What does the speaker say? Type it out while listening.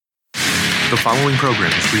The following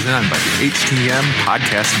program is presented by the HTM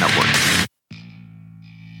Podcast Network.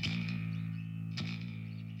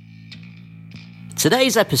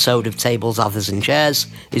 Today's episode of Tables, Others and Chairs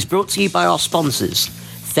is brought to you by our sponsors,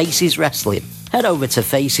 Faces Wrestling. Head over to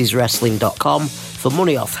faceswrestling.com for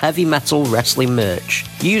money off heavy metal wrestling merch.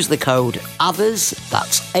 Use the code OTHERS,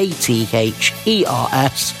 that's ATHERS,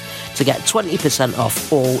 to get 20%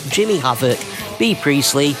 off all Jimmy Havoc, B.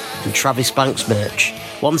 Priestley and Travis Banks merch.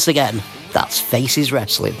 Once again, that's Faces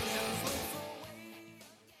Wrestling.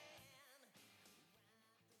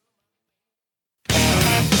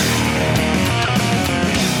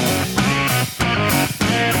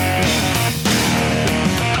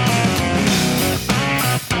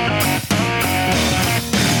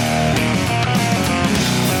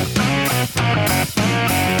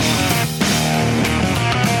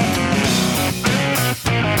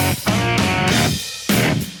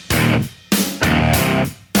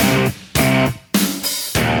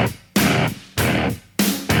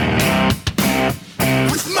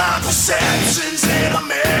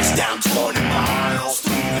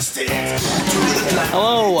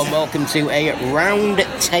 Hello and welcome to a round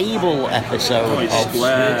table episode of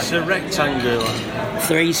It's a rectangle.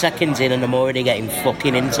 3 seconds in and I'm already getting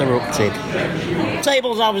fucking interrupted.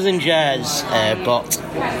 Tables, Others and Chairs. Got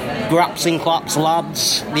Graps and Claps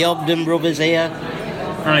lads, the Ogden brothers here.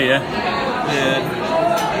 Oh yeah.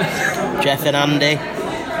 Jeff and Andy.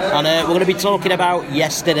 And we're going to be talking about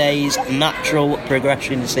yesterday's Natural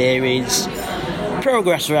Progression Series.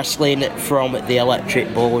 Progress Wrestling from the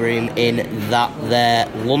Electric Ballroom in that there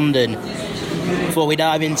London. Before we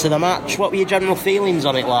dive into the match, what were your general feelings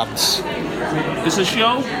on it, lads? It's a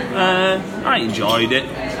show. I enjoyed it.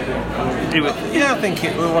 I think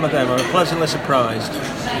it was one of them. I was pleasantly surprised.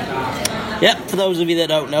 Yep, for those of you that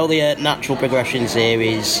don't know, the Natural Progression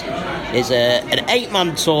Series is an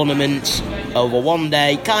 8-man tournament over one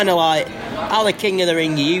day, kind of like how the King of the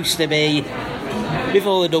Ring used to be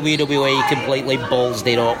before the WWE completely ballsed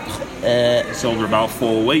it up. It's over about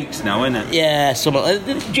 4 weeks now, isn't it? Yeah,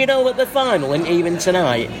 do you know that the final, and even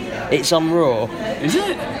tonight, it's on Raw? Is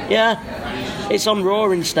it? Yeah, it's on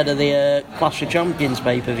Raw instead of the Clash of Champions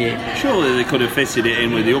pay-per-view. Surely they could have fitted it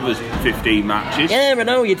in with the other 15 matches. Yeah, I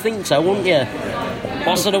know, you'd think so, wouldn't you?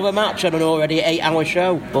 What's another match on an already 8-hour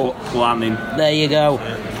show? But planning. There you go.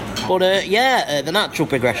 But the Natural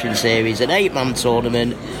Progression Series, an 8-man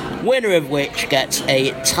tournament, winner of which gets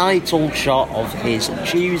a title shot of his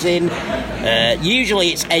choosing. Usually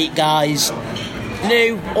it's 8 guys,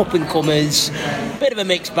 new, up-and-comers. Bit of a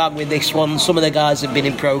mixed bag with this one. Some of the guys have been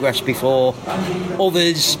in Progress before.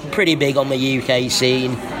 Others pretty big on the UK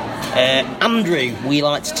scene. Andrew, will you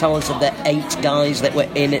like to tell us of the 8 guys that were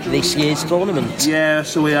in this year's tournament? Yeah,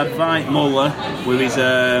 so we had Veit Muller with his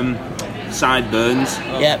sideburns.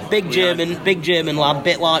 Yeah, big German lad,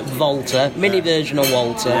 bit like Walter, mini version of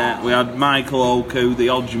Walter. Yeah, we had Michael Oku, the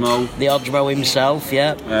Ojmo. The Ojmo himself,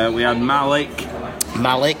 yeah. We had Malik,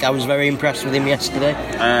 I was very impressed with him yesterday.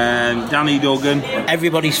 Danny Duggan.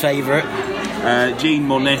 Everybody's favourite. Gene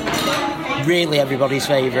Money. Really everybody's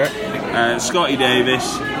favourite. Scotty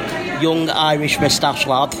Davis. Young Irish moustache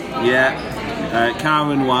lad. Yeah.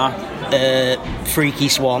 Karen Noir. Freaky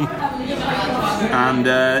Swan. And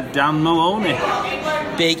Dan Maloney.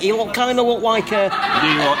 Big. He kind of looked like a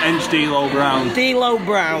D'Lo Brown. D'Lo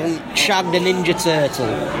Brown shagged a Ninja Turtle.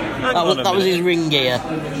 That was his ring gear.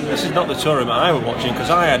 This is not the tournament I was watching because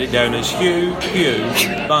I had it down as Hugh,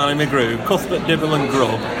 Barney McGrew, Cuthbert Dibble and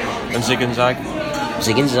Grubb, and Zig and Zag.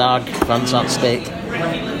 Zig and Zag, fantastic.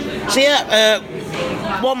 So yeah,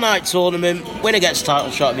 one night tournament. Winner gets title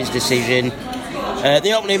shot of his decision.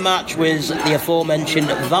 The opening match was the aforementioned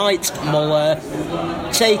Veit Muller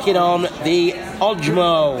taking on the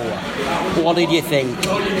Ojmo. What did you think?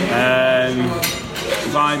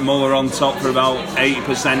 Veit Muller on top for about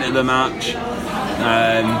 80% of the match.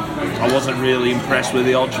 I wasn't really impressed with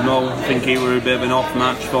the Ojmo. I think he were a bit of an off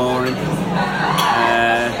match for him.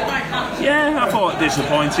 I thought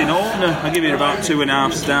disappointing opener. I give it about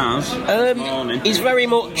 2.5 stars. He's very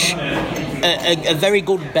much a very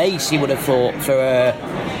good base, you would have thought, for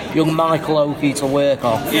young Michael Oku to work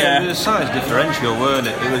off. Yeah, it was a size differential, weren't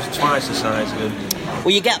it? It was twice the size of him.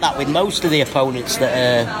 Well, you get that with most of the opponents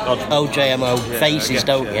that OJMO faces,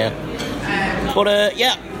 don't you? But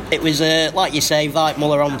it was, like you say, Veit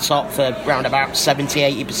Muller on top for around about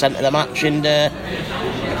 70-80% of the match, and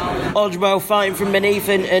Ojmo fighting from beneath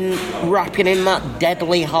and wrapping in that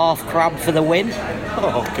deadly half crab for the win.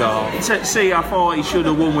 Oh, God. See, I thought he should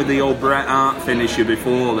have won with the old Bret Hart finisher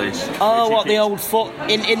before this. Oh, what, the old foot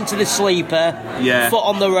into the sleeper, Yeah. foot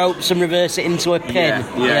on the ropes and reverse it into a pin.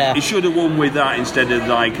 Yeah. He should have won with that instead of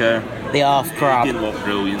like a... The half crab. It didn't look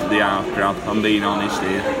brilliant, the half crab, I'm being honest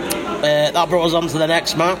here. That brought us on to the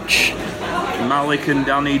next match. Malik and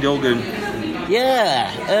Danny Duggan.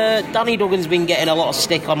 Yeah, Danny Duggan's been getting a lot of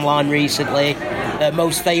stick online recently,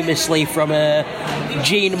 most famously from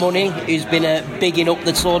Gene Money, who's been bigging up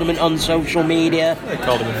the tournament on social media. They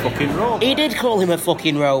called him a fucking robot. He did call him a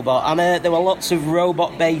fucking robot, and there were lots of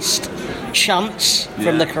robot-based chants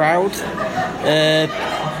from the crowd.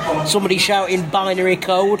 Somebody shouting binary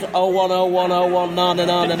code 010101 na na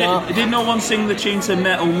na na na. Did no one sing the tune to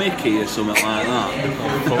Metal Mickey or something like that?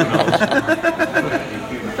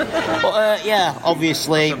 But yeah,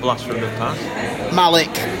 obviously A blast from the past.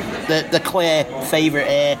 Malik, the clear favourite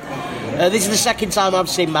here. This is the second time I've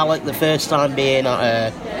seen Malik, the first time being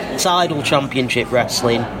at Tidal Championship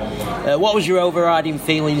Wrestling. What was your overriding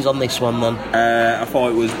feelings on this one then? I thought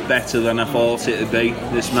it was better than I thought it would be,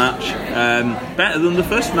 this match. Better than the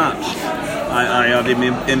first match I had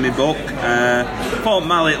in my book. Thought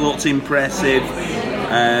Malik looked impressive.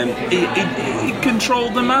 He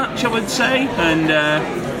controlled the match, I would say, and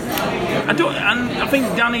I think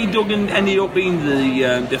Danny Duggan ended up being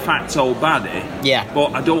the de facto baddie. Yeah.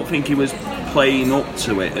 But I don't think he was playing up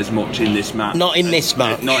to it as much in this match. Not in this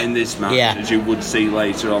match. Not in this match, Yeah. as you would see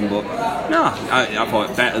later on. But no, I thought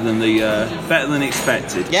it better than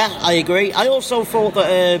expected. Yeah, I agree. I also thought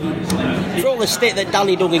that for all the stick that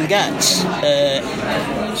Danny Duggan gets,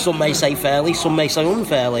 some may say fairly, some may say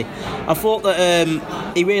unfairly, I thought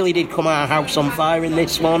that he really did come out of house on fire in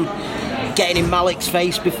this one, getting in Malik's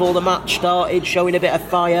face before the match started, showing a bit of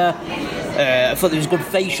fire. I thought there was good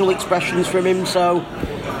facial expressions from him, so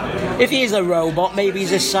if he is a robot, maybe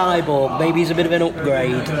he's a cyborg, maybe he's a bit of an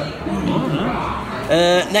upgrade.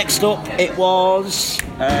 Next up, it was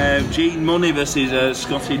Gene Money versus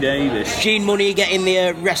Scotty Davis. Gene Money getting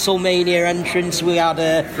the WrestleMania entrance. We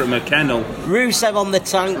had From a kennel. Rusev on the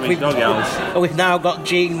tank. From his doghouse. We've now got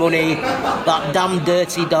Gene Money, that damn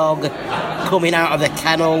dirty dog, coming out of the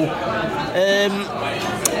kennel.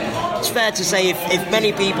 It's fair to say if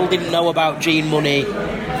many people didn't know about Gene Money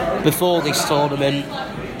before this tournament,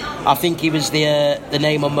 I think he was the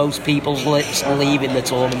name on most people's lips leaving the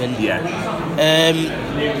tournament. Yeah.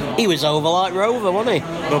 He was over like Rover, wasn't he?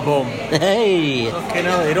 Ba-boom. Hey, Fucking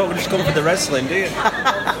hell, you don't just come for the wrestling, do you?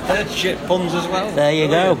 They're shit puns as well. there you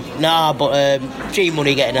go. Nah, but Gene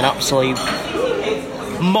Money getting an absolute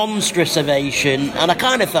monstrous ovation, and I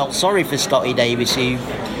kind of felt sorry for Scotty Davis, who...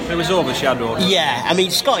 It was overshadowed. Yeah, I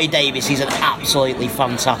mean, Scotty Davis is an absolutely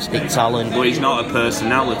fantastic talent. But he's not a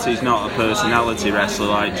personality. He's not a personality wrestler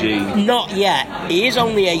like Gene. Not yet. He is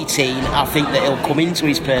only 18. I think that he'll come into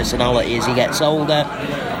his personality as he gets older.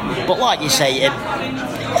 But like you say,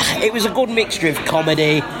 it was a good mixture of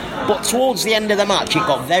comedy. But towards the end of the match, it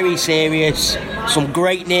got very serious. Some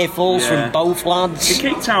great near falls from both lads. He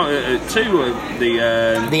kicked out at two of the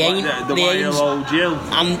Whale Old Jill.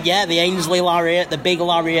 And yeah, the Ainsley Lariat, the big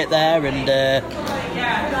Lariat there, and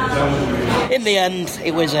in the end,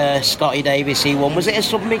 it was Scotty Davis he won. Was it a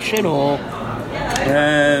submission or?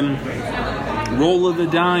 Roll of the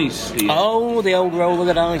dice. Yeah. Oh, the old roll of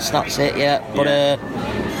the dice, that's it, yeah. But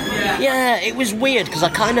yeah, it was weird because I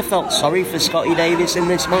kind of felt sorry for Scotty Davis in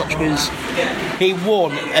this match because he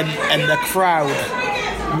won and the crowd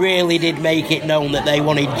really did make it known that they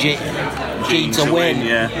wanted Gene to win.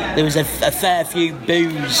 Yeah. There was a fair few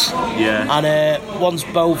boos. Yeah. And once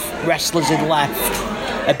both wrestlers had left,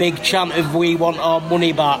 a big chant of "We want our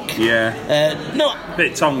money back." Yeah. Not a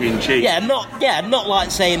bit tongue in cheek. Not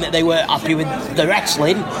like saying that they weren't happy with the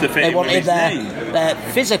wrestling. They wanted their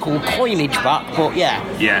physical coinage back, but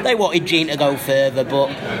they wanted Gene to go further.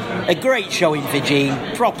 But a great showing for Gene.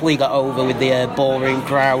 Properly got over with the ballroom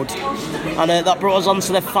crowd, and that brought us on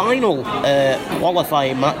to the final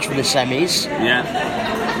qualifying match for the semis. Yeah.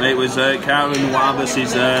 It was Karen Noir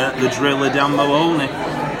versus the Driller Dan Maloney.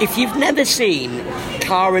 If you've never seen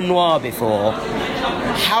Karen Noir before,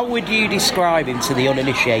 how would you describe him to the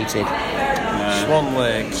uninitiated? Swan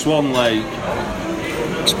Lake. Swan Lake.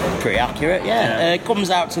 It's pretty accurate, yeah. Comes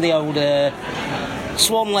out to the old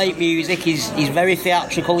Swan Lake music. He's very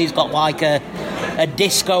theatrical. He's got like a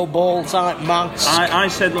disco ball type mask. I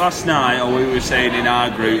said last night, or we were saying in our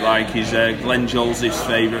group, like he's Glenn Joseph's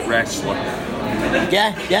favourite wrestler.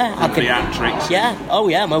 Yeah. Theatrics. Yeah, oh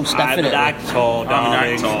yeah, most definitely. I'm an actor,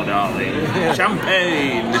 darling.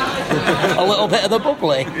 Champagne. A little bit of the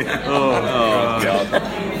bubbly. Oh God.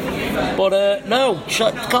 But no,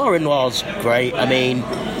 Corin was great. I mean,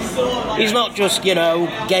 he's not just,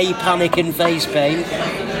 gay panic and face paint.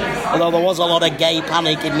 Although there was a lot of gay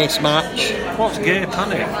panic in this match. What's gay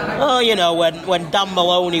panic? Oh, when Dan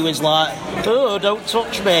Maloney was like, "Oh, don't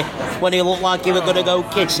touch me," when he looked like he was going to go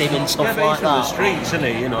kiss him and stuff like from the that. streets, isn't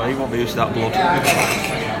he? He won't be used to that blood.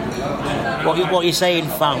 What are you saying,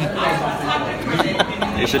 fam?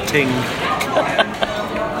 It's a ting.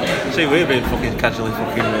 See, we're being fucking casually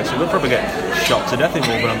fucking racing. We'll probably get shot to death in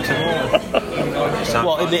Wolverhampton.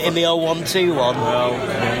 What, in the 0-1-2 one? Well,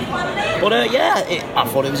 But I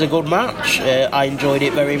thought it was a good match. I enjoyed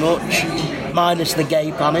it very much, minus the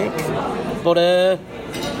gay panic. But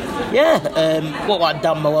looked like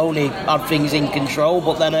Dan Maloney had things in control.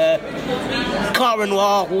 But then Corin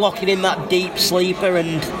Law locking in that deep sleeper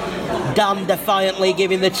and Dan defiantly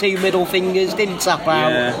giving the 2 middle fingers, didn't tap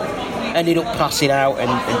out. Yeah. Ended up passing out and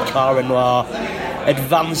Corin Law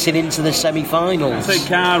advancing into the semi-finals. I think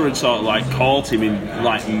Karen sort of caught him in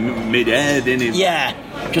mid-air, didn't he? Yeah,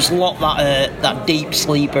 just locked that deep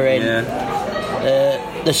sleeper in. Yeah.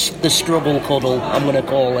 The struggle cuddle, I'm going to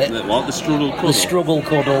call it. What? The struggle cuddle? The struggle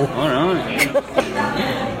cuddle. All right.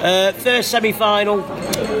 First semi-final.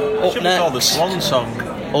 Should be called the Swan Song.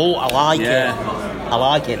 Oh, I like it. I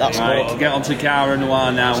like it, that's Right, good. Get on to Cara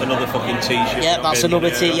Noir now. That's another fucking t-shirt. Yeah, that's another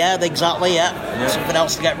tee. Yeah, exactly, yeah. Something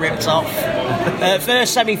else to get ripped off.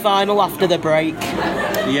 First semi-final after the break.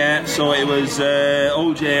 Yeah, so it was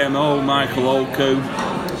OJMO, Michael Oku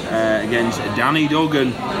against Danny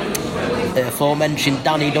Duggan. The aforementioned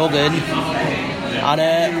Danny Duggan.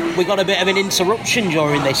 And we got a bit of an interruption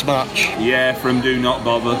during this match. Yeah, from Do Not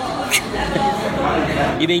Bother.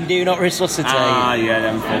 You mean Do Not Resuscitate? Ah, yeah,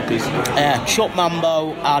 them fuckers. Chuck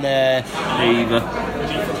Mambo and Eva.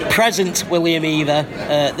 present William Eva.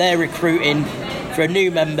 They're recruiting for a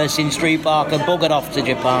new member since Drew Parker buggered off to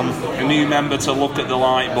Japan. A new member to look at the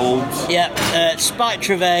light bulbs. Yeah, Spike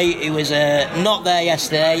Trevay, who was not there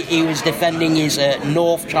yesterday, he was defending his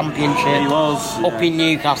North Championship He was, up in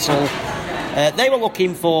Newcastle. They were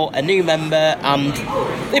looking for a new member, and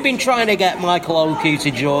they've been trying to get Michael Oku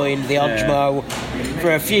to join the Ojmo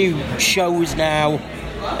for a few shows now.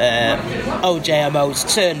 OJMO's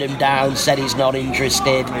turned him down, said he's not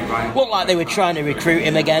interested. Looked like they were trying to recruit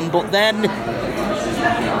him again, but then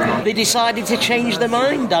they decided to change their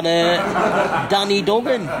mind, and Danny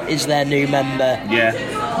Duggan is their new member. Yeah.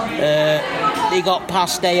 They got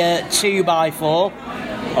past a 2x4.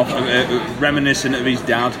 Reminiscent of his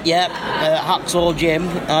dad. Yep, Hacksaw Jim,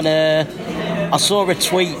 and I saw a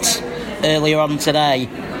tweet earlier on today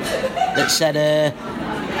that said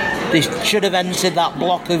they should have entered that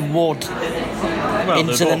block of wood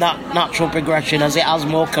into the natural progression, as it has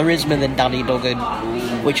more charisma than Danny Duggan,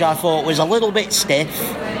 which I thought was a little bit stiff.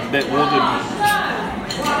 Bit wooden.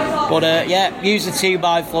 But used the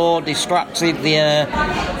 2x4, distracted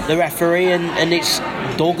the referee, and it's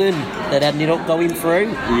Duggan that ended up going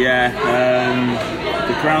through. Yeah,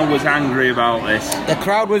 the crowd was angry about this. The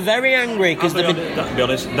crowd were very angry because To be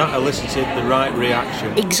honest, that elicited the right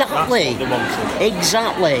reaction. Exactly. That's what they wanted.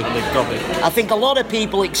 Exactly. And they've got it. I think a lot of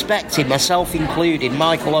people expected, myself included,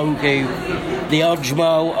 Michael Oku, the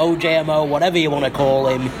Ojmo, OJMO, whatever you want to call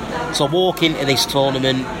him, to walk into this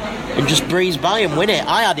tournament and just breeze by and win it.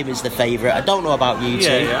 I had him as the favourite. I don't know about you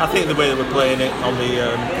two. Yeah, I think the way that we're playing it on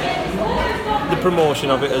the promotion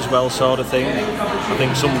of it as well, sort of thing. I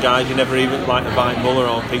think some guys you never even, like Vine Muller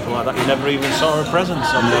or people like that, you never even saw a presence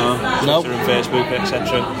on Twitter and Facebook,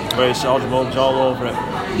 etc. Whereas Ojmo's all over it.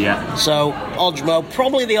 Yeah. So Ojmo,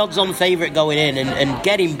 probably the odds-on favourite going in, and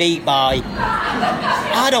getting beat by.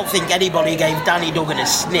 I don't think anybody gave Danny Duggan a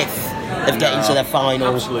sniff of getting to the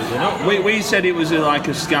final. Absolutely not. We said it was like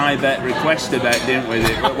a Sky Bet requester bet, didn't we?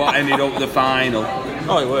 What ended up the final.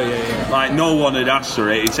 Oh, it were, yeah. Like, no one had asked for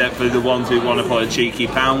it except for the ones who want to put a cheeky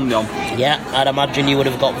pound on. Yeah, I'd imagine you would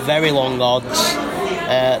have got very long odds.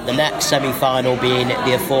 The next semi-final being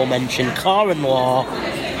the aforementioned Corin Law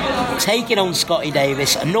taking on Scotty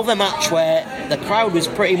Davis. Another match where the crowd was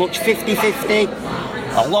pretty much 50-50.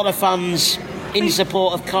 A lot of fans in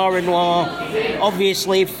support of Corin Law.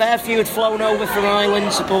 Obviously, fair few had flown over from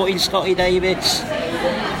Ireland supporting Scotty Davis.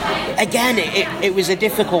 Again, it was a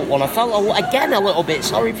difficult one. I felt, a little bit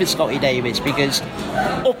sorry for Scotty Davis because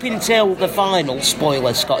up until the final,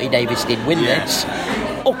 spoiler, Scotty Davis did win this,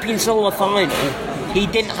 up until the final, he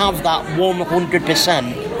didn't have that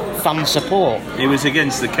 100% fan support. It was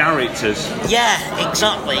against the characters. Yeah,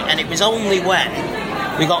 exactly. And it was only when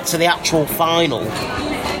we got to the actual final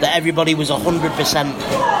that everybody was 100%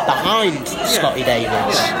 behind Scotty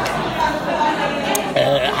Davis.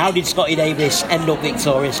 how did Scotty Davis end up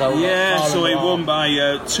victorious over? Yeah, so he won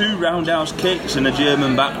by 2 roundhouse kicks and a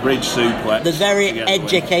German back bridge suplex. The very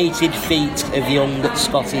educated feat of young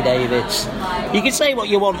Scotty Davis. You can say what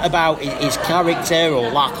you want about his character or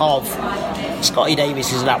lack of. Scotty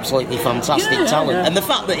Davis is an absolutely fantastic talent, and the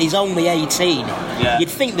fact that he's only 18, you'd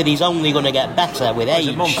think that he's only going to get better with age.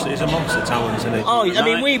 He's a monster talent, isn't he? Oh, I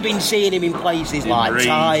mean, we've been seeing him in places like Breed.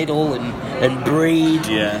 Tidal and Breed.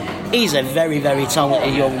 Yeah. He's a very, very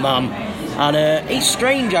talented young man. And it's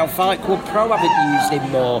strange how Fight Club Pro haven't used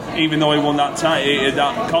him more. Even though he won that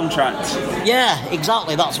contract. Yeah,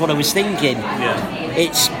 exactly, that's what I was thinking. Yeah.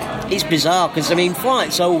 It's bizarre, because, I mean,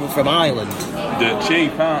 flights over from Ireland. Dirt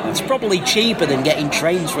cheap, aren't they? It's probably cheaper than getting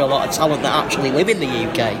trains for a lot of talent that actually live in the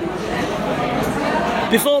UK.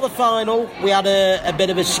 Before the final, we had a bit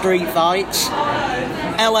of a street fight.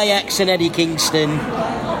 LAX and Eddie Kingston,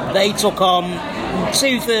 they took on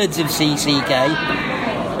 2/3 of CCK.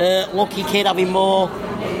 Lucky Kid having more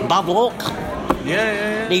bad luck.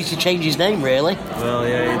 Yeah. Needs to change his name, really. Well,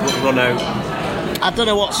 yeah, he didn't run out. I don't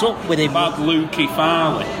know what's up with him. Bad Lukey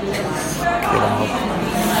Farley.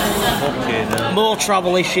 More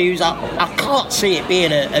travel issues. I can't see it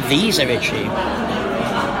being a visa issue.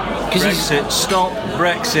 Brexit. Stop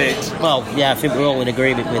Brexit. Well, yeah, I think we're all in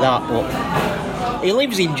agreement with that, but he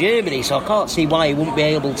lives in Germany, so I can't see why he wouldn't be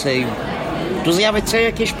able to. Does he have a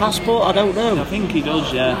Turkish passport? I don't know. I think he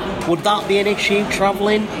does, yeah. Would that be an issue,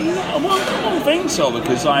 travelling? I don't think so,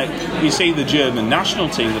 because you see the German national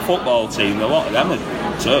team, the football team, a lot of them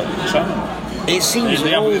are Turks, aren't they? It seems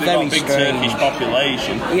They've all got very a big strange. Turkish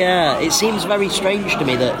population. Yeah, it seems very strange to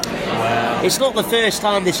me that it's not the first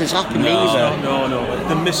time this has happened either. No.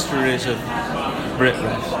 The mysteries of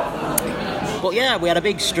BritRef. But yeah, we had a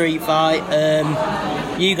big street fight.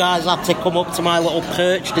 You guys had to come up to my little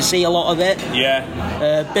perch to see a lot of it. Yeah.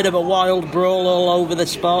 A bit of a wild brawl all over the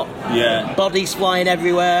spot. Yeah. Bodies flying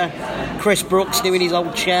everywhere. Chris Brooks doing his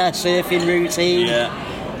old chair surfing routine. Yeah.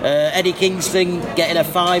 Eddie Kingston getting a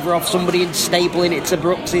 $5 off somebody and stapling it to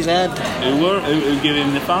Brooks' head. Who gave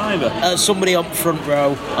him the $5? Somebody on front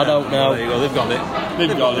row. I don't know. There you go. They've got it.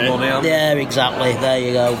 They've got the it. money, haven't they? Yeah, exactly. There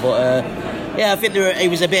you go. But yeah, I think he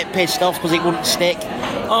was a bit pissed off because it wouldn't stick.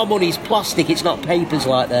 Our money's plastic, it's not papers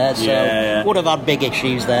like that, so would have had big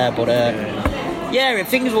issues there. But yeah,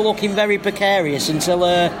 things were looking very precarious until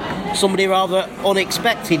somebody rather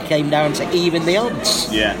unexpected came down to even the odds.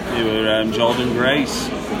 Yeah, they were Jordan Grace.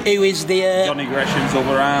 Who is the Johnny Gresham's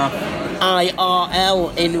other half.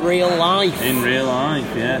 IRL in real life. In real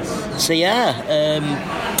life, yes. So yeah,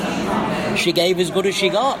 she gave as good as she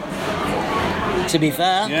got, to be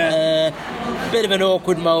fair. Yeah. Bit of an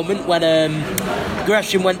awkward moment when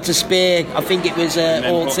Gresham went to spear, I think it was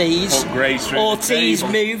Ortiz. Put Grace through Ortiz the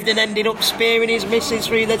table. moved and ended up spearing his missus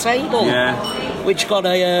through the table. Yeah. Which got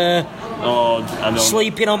a I know.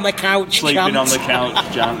 sleeping on the couch Sleeping chant. on the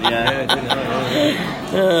couch chant, yeah.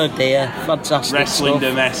 Oh dear, fantastic Wrestling stuff.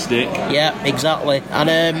 domestic. Yeah, exactly. And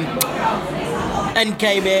end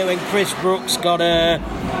came here when Chris Brooks got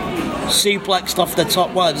suplexed off the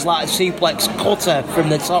top. Well, it was like a suplex cutter from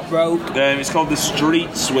the top rope. It's called the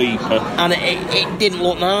Street Sweeper. And it didn't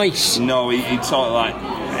look nice. No, he sort of like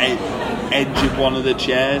edge of one of the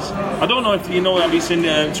chairs. I don't know if you know. Have you seen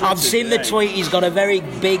the tweet? I've seen the tweet. He's got a very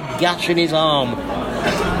big gash in his arm,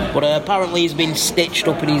 but apparently he's been stitched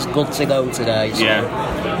up and he's good to go today. So.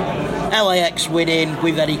 Yeah. LAX winning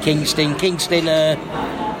with Eddie Kingston. Kingston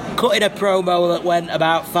cutting a promo that went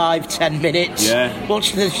about 5-10 minutes. Yeah.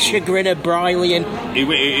 Much to the chagrin of Briley and He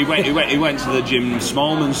went to the Jim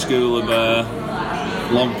Smallman school of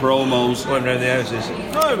long promos. Went round the houses.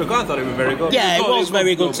 No, I thought it was very good. yeah, it was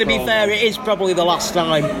very good. To be fair, it is probably the last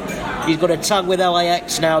time he's got a tag with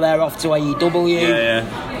LAX. Now they're off to AEW. Yeah.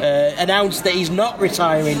 Announced that he's not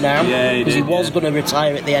retiring now Yeah, because he did, was yeah. going to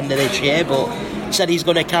retire at the end of this year, but said he's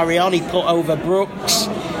going to carry on. He put over Brooks,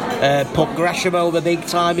 put Gresham over big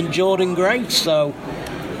time, and Jordan Grace. So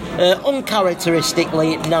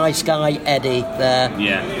uncharacteristically nice guy Eddie there.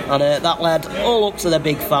 Yeah. And that led all up to the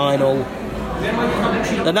big final.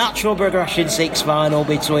 The Natural Progression 6 final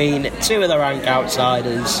between two of the rank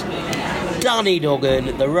outsiders, Danny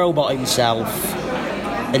Duggan, the robot himself,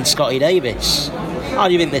 and Scotty Davis. How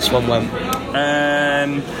do you think this one went?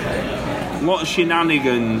 What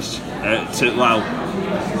shenanigans?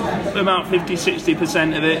 About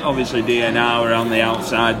 50-60% of it. Obviously DNR were on the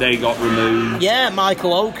outside, they got removed. Yeah,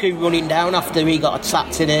 Michael Oku running down after he got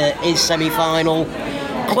attacked in his semi-final,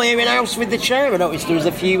 clearing house with the chair. I noticed there was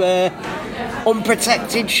a few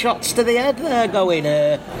unprotected shots to the head there going.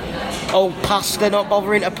 Old Pastor not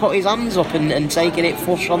bothering to put his hands up and taking it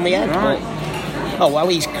flush on the head. Right. Oh, well,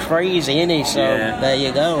 he's crazy, isn't he? So, there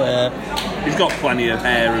you go. He's got plenty of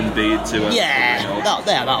hair and beard to him. Yeah,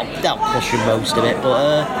 that'll cushion most of it.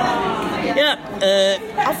 But,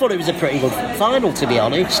 I thought it was a pretty good final, to be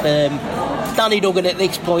honest. Danny Duggan at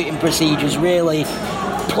this point in procedures really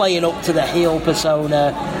playing up to the heel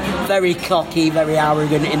persona. Very cocky, very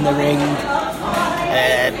arrogant in the ring.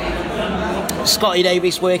 Scotty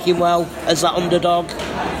Davis working well as that underdog.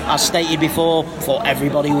 As stated before, thought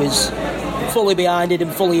everybody was fully behind it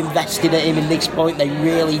and fully invested at him in this point. They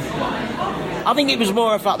really... I think it was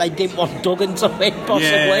more a fact they didn't want Duggan to win,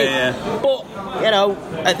 possibly. Yeah. But,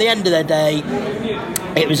 at the end of the day,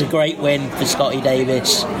 it was a great win for Scotty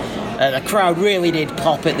Davis. The crowd really did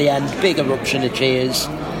pop at the end. Big eruption of cheers.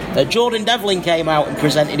 Jordan Devlin came out and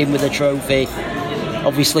presented him with a trophy.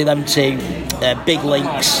 Obviously, them two big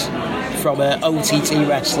links from OTT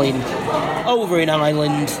Wrestling over in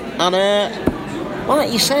Ireland. And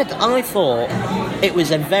like you said, I thought it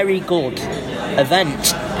was a very good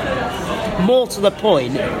event. More to the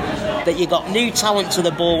point that you got new talent to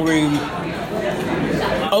the ballroom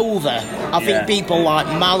over. I think people like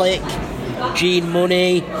Malik, Gene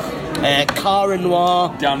Money, Cara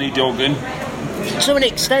Noir, Danny Duggan. To an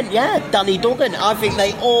extent, Danny Duggan. I think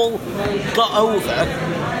they all got over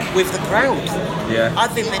with the crowd. Yeah. I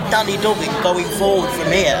think that Danny Duggan going forward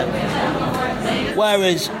from here,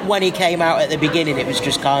 whereas when he came out at the beginning, it was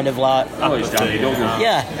just kind of like... Oh, it's Danny Duggan.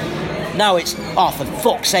 Yeah. Now it's, for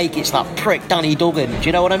fuck's sake, it's that prick Danny Duggan. Do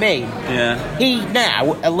you know what I mean? Yeah. He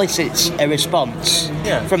now elicits a response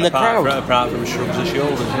from the crowd. Apart from shrugs of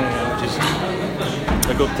shoulders, which is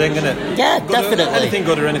a good thing, isn't it? Yeah, good, definitely. Anything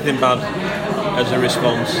good or anything bad as a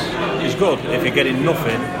response is good. If you're getting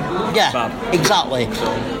nothing, bad. Exactly.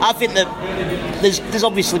 I think that there's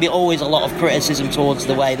obviously always a lot of criticism towards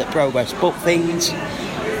the way that Progress book things.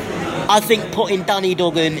 I think putting Danny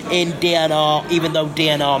Duggan in DNR, even though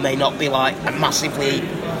DNR may not be like a massively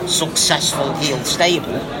successful heel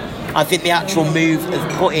stable, I think the actual move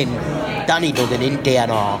of putting Danny Duggan in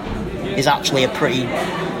DNR is actually a pretty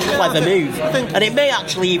clever move. And it may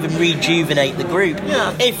actually even rejuvenate the group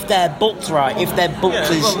if they're booked right, if they're booked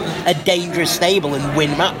as a dangerous stable and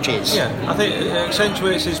win matches. Yeah, I think it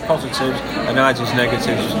accentuates his positives and hides his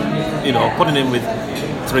negatives. Putting him with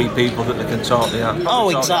 3 people that they can talk the out. Oh,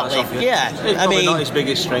 exactly. I mean, not his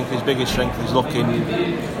biggest strength. His biggest strength is looking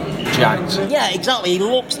jacked. Yeah, exactly. He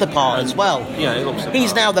looks the part as well. Yeah, he looks the part.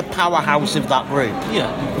 He's now the powerhouse of that group. Yeah.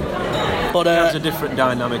 But has a different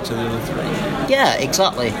dynamic to the other 3. Yeah,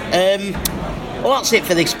 exactly. Well, that's it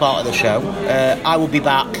for this part of the show. I will be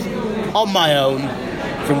back on my own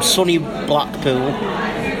from sunny Blackpool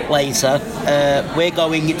later. We're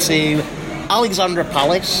going to Alexandra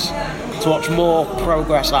Palace to watch more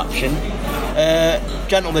Progress action.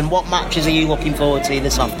 Gentlemen, what matches are you looking forward to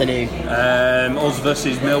this afternoon? Us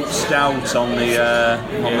versus Milk Stout on the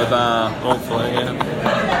bar. Hopefully,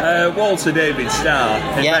 Walter David Starr,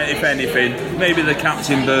 if anything. Maybe the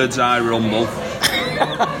Captain Birdseye Rumble.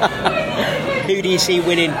 Who do you see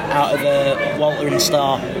winning out of Walter and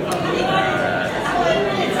Starr?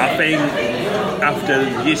 I think after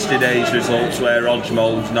yesterday's results where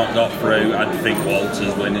Odgemold's not got through, I'd think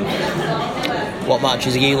Walter's winning. What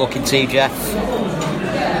matches are you looking to, Jeff?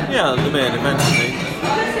 Yeah, the main event, I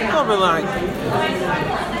think. Probably like,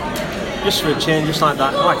 just for a change, just like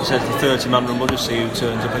that, like you said, the 30-man rumble, just see who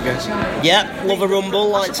turns up, I guess. Yeah, love a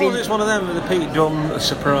rumble. I suppose it's one of them, the Pete Dunne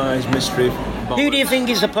surprise mystery. Who do you think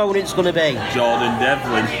his opponent's going to be? Jordan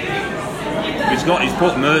Devlin. He's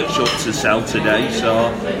put merch up to sell today,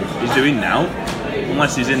 so he's doing now.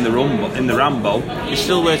 Unless he's in the Rambo. He's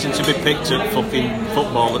still waiting to be picked at fucking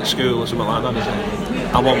football at school or something like that, isn't he?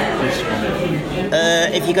 I want this one.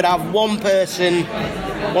 If you could have one person,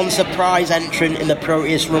 one surprise entrant in the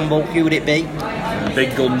Proteus Rumble, who would it be?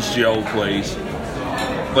 Big Guns Joe, please.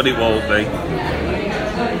 But it won't be.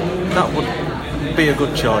 That would be a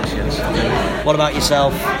good choice, yes. What about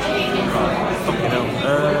yourself? Fucking hell.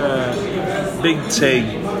 Big T.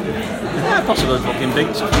 Yeah, possibly fucking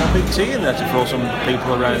big T in there to throw some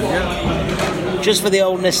people around, yeah. Just for the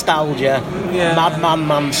old nostalgia. Yeah. Madman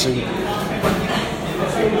Manson.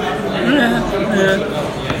 Yeah.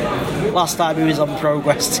 Last time he was on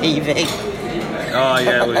Progress TV. Oh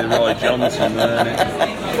yeah, with Roy Johnson, weren't it?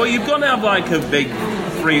 Well, you've got to have like a big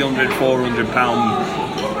 300, 400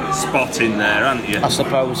 pound spot in there, haven't you? I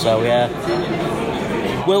suppose so, yeah.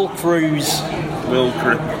 Will Cruz.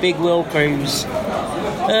 Big Will Cruz.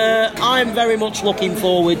 I'm very much looking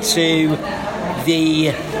forward to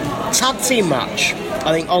the tag team match.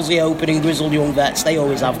 I think Aussie Open and Grizzled Young Vets, they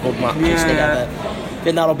always have good matches together. I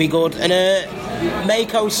think that'll be good. And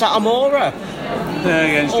Meiko Satomura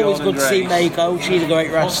Against Always Jordan good to see Grace. Mako. She's a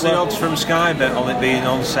great What's the wrestler. odds from Sky Bet on it being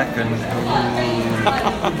on second?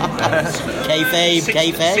 Kayfabe,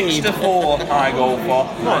 6-4 I go for.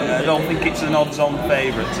 I don't think it's an odds-on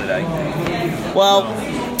favourite today. Well,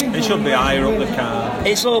 It should be higher up the card.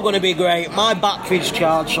 it's all going to be great. My battery's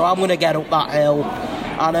charged, so I'm going to get up that hill,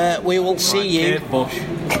 and we will see you. Kate Bush.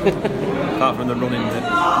 Apart from the running bit.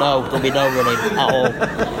 No, there'll be no running at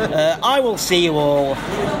all. I will see you all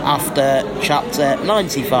after chapter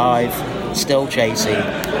 95, Still Chasing.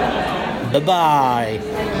 Bye-bye.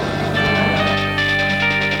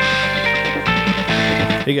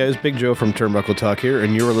 Hey guys, Big Joe from Turnbuckle Talk here,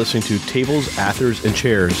 and you are listening to Tables, Athers, and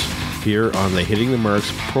Chairs here on the Hitting the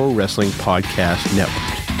Marks Pro Wrestling Podcast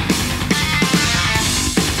Network.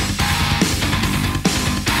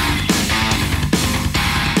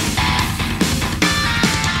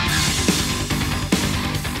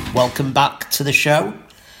 Welcome back to the show.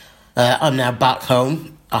 I'm now back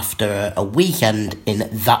home after a weekend in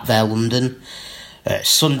that there London.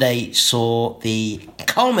 Sunday saw the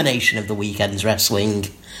culmination of the weekend's wrestling,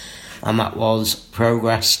 and that was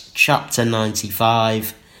Progress Chapter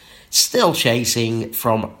 95, Still Chasing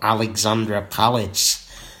from Alexandra Palace.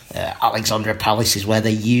 Alexandra Palace is where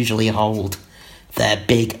they usually hold their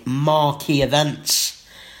big marquee events.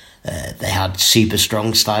 They had Super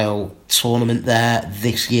Strong Style tournament there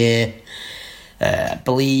this year. I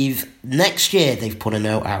believe next year they've put a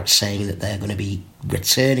note out saying that they're going to be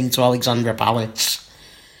returning to Alexandra Palace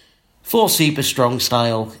for Super Strong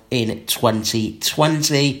Style in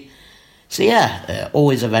 2020. So yeah,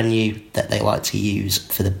 always a venue that they like to use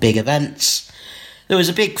for the big events. There was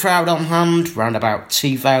a big crowd on hand, around about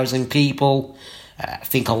 2,000 people. I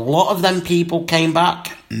think a lot of them people came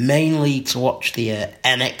back mainly to watch the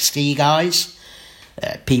NXT guys.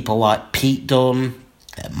 People like Pete Dunne,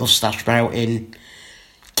 Mustache Mountain,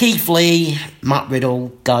 Keith Lee, Matt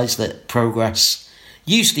Riddle, guys that Progress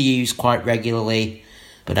used to use quite regularly,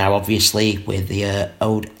 but now obviously with the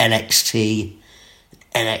old NXT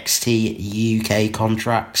UK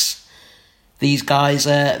contracts, these guys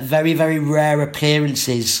are very, very rare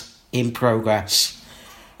appearances in Progress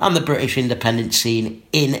and the British independent scene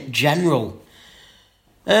in general.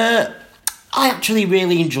 I actually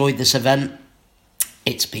really enjoyed this event.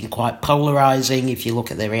 It's been quite polarising if you look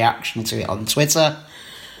at the reaction to it on Twitter.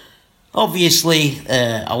 Obviously,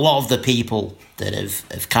 a lot of the people that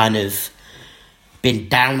have kind of been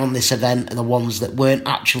down on this event are the ones that weren't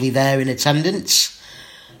actually there in attendance,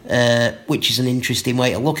 which is an interesting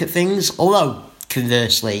way to look at things. Although,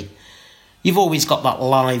 conversely, you've always got that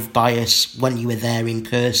live bias when you were there in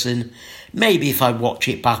person. Maybe if I watch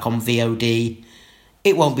it back on VOD,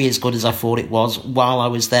 it won't be as good as I thought it was while I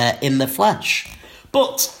was there in the flesh.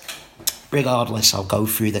 But regardless, I'll go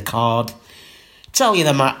through the card, tell you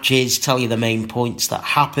the matches, tell you the main points that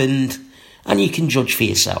happened, and you can judge for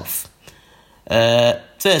yourself.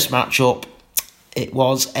 First matchup, it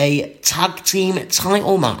was a tag team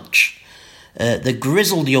title match. The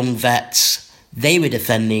Grizzled Young Vets, they were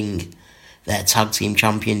defending their tag team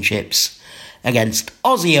championships against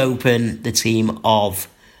Aussie Open, the team of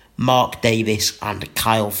Mark Davis and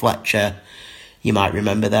Kyle Fletcher. You might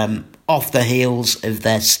remember them off the heels of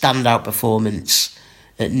their standout performance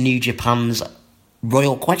at New Japan's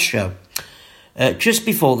Royal Quest show. Just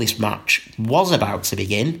before this match was about to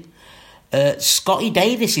begin, Scotty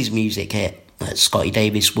Davis's music hit. Scotty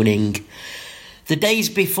Davis winning the days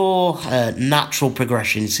before Natural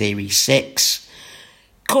Progression Series 6,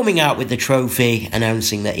 coming out with the trophy,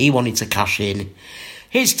 announcing that he wanted to cash in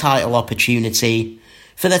his title opportunity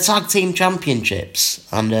for the Tag Team Championships.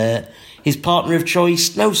 And his partner of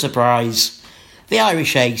choice, no surprise, the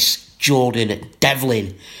Irish ace, Jordan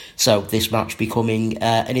Devlin. So this match becoming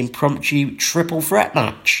an impromptu triple threat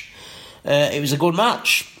match. It was a good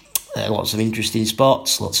match. Lots of interesting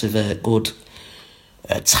spots, lots of good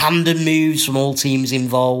tandem moves from all teams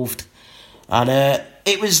involved. And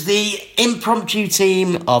it was the impromptu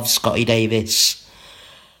team of Scotty Davis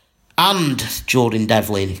and Jordan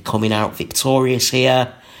Devlin coming out victorious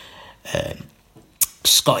here.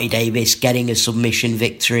 Scotty Davis getting a submission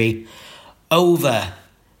victory over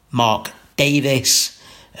Mark Davis.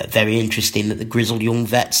 Very interesting that the Grizzled Young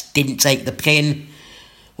Vets didn't take the pin.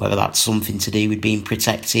 Whether that's something to do with being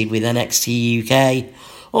protected with NXT UK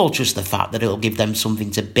or just the fact that it'll give them something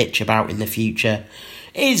to bitch about in the future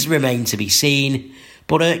is remain to be seen.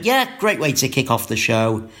 But yeah, great way to kick off the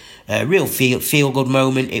show. Real feel-good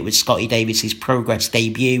moment. It was Scotty Davis's Progress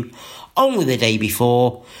debut only the day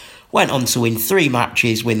before. Went on to win 3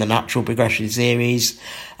 matches, win the Natural Progression Series,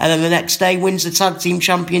 and then the next day wins the Tag Team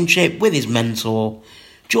Championship with his mentor,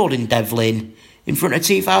 Jordan Devlin, in front of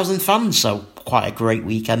 2,000 fans, so quite a great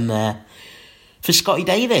weekend there for Scotty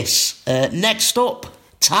Davis. Next up,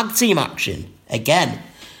 tag team action. Again,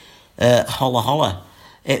 holla holla.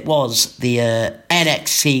 It was the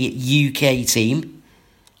NXT UK team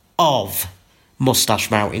of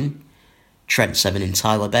Moustache Mountain, Trent Seven and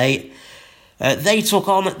Tyler Bate. They took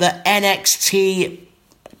on the NXT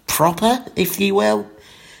proper, if you will,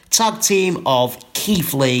 tag team of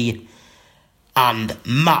Keith Lee and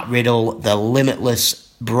Matt Riddle, the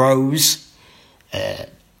Limitless Bros.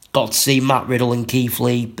 Got to see Matt Riddle and Keith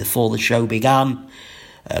Lee before the show began.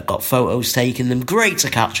 Got photos taken them. Great to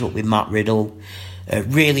catch up with Matt Riddle.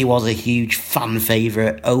 Really was a huge fan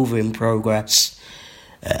favourite over in Progress.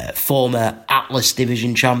 Former Atlas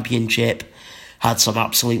Division Championship. Had some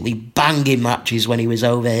absolutely banging matches when he was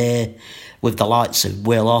over here with the likes of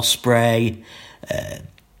Will Ospreay,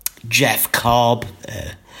 Jeff Cobb.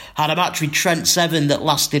 Had a match with Trent Seven that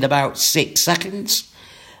lasted about 6 seconds.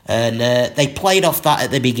 And they played off that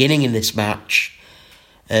at the beginning in this match.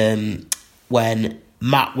 When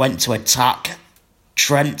Matt went to attack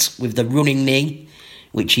Trent with the running knee,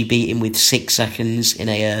 which he beat him with 6 seconds in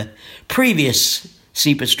a previous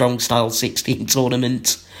Super Strong Style 16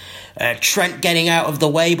 tournament. Trent getting out of the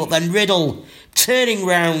way, but then Riddle turning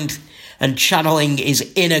round and channeling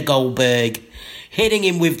his inner Goldberg, hitting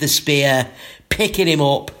him with the spear, picking him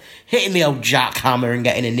up, hitting the old jackhammer and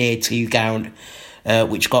getting a near 2 count,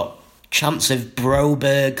 which got chants of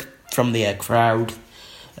Broberg from the crowd,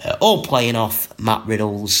 all playing off Matt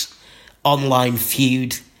Riddle's online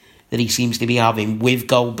feud that he seems to be having with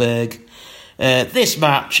Goldberg. This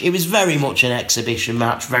match, it was very much an exhibition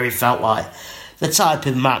match, very felt like the type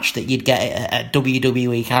of match that you'd get at a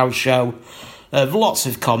WWE house show. Lots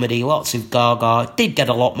of comedy, lots of gaga. Did get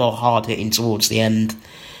a lot more hard hitting towards the end.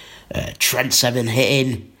 Trent Seven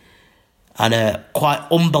hitting, and a quite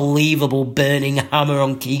unbelievable burning hammer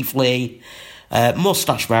on Keith Lee.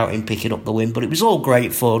 Moustache Mountain picking up the win, but it was all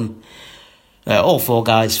great fun. All 4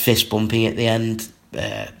 guys fist bumping at the end.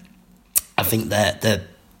 I think that the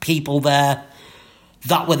people there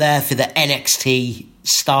that were there for the NXT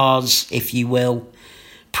stars, if you will,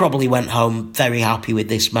 probably went home very happy with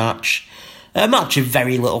this match. A match of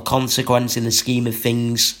very little consequence in the scheme of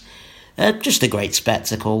things. Just a great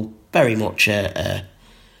spectacle. Very much a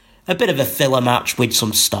bit of a filler match with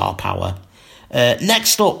some star power.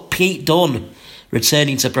 Next up, Pete Dunne,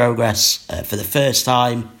 returning to Progress for the first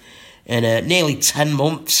time in nearly 10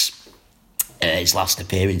 months. His last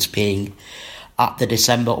appearance being at the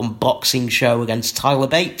December unboxing show against Tyler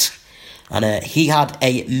Bate. And he had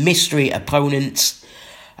a mystery opponent.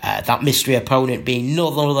 That mystery opponent being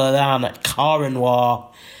none other than Cara Noir,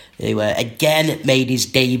 who again made his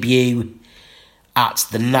debut at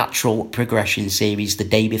the Natural Progression Series the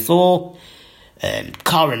day before.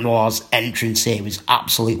 Cara Noir's entrance here was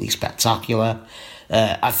absolutely spectacular.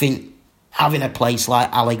 I think having a place like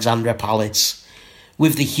Alexandra Palace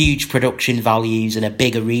with the huge production values and a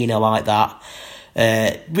big arena like that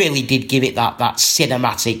really did give it that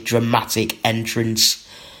cinematic, dramatic entrance.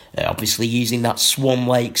 Obviously using that Swan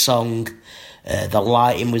Lake song. The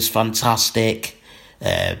lighting was fantastic.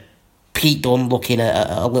 Pete Dunne looking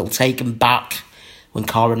a little taken back when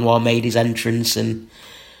Cara Noir made his entrance, and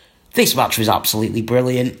this match was absolutely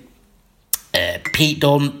brilliant. Pete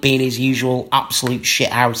Dunne being his usual absolute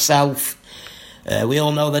shithouse self. We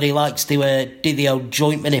all know that he likes to do the old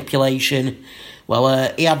joint manipulation.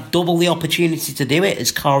 Well, he had double the opportunity to do it,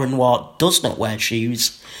 as Cara Noir does not wear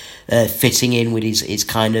shoes, fitting in with his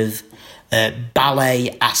kind of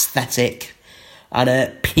ballet aesthetic.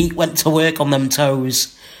 And Pete went to work on them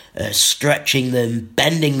toes, stretching them,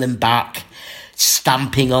 bending them back,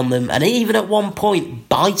 stamping on them, and even at one point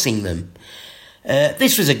biting them.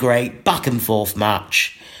 This was a great back and forth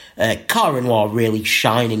match. Cara Noir really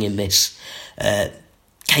shining in this.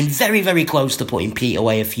 Came very, very close to putting Pete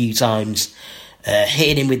away a few times,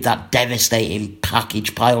 hitting him with that devastating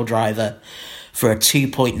package pile driver for a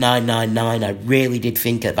 2.999. I really did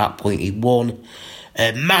think at that point he won.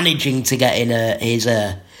 Managing to get in his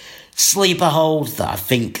sleeper hold that I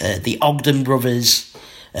think the Ogden brothers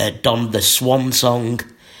donned the Swan song.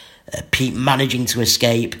 Pete managing to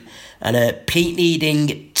escape, and Pete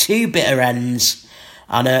needing 2 bitter ends,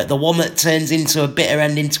 and the one that turns into a bitter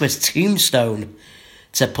end into a tombstone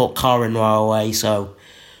to put Cara Noir away. So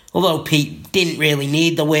although Pete didn't really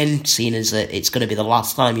need the win, seeing as it's going to be the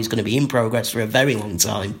last time he's going to be in Progress for a very long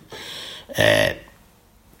time,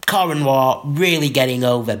 Cara Noir really getting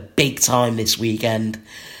over big time this weekend,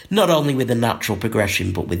 not only with the Natural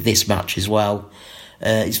Progression but with this match as well.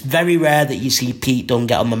 It's very rare that you see Pete Dunne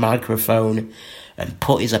get on the microphone and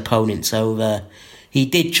put his opponents over. he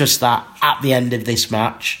did just that at the end of this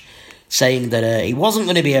match, saying that he wasn't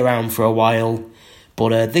going to be around for a while,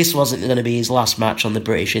 but this wasn't going to be his last match on the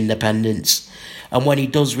British Independents. And when he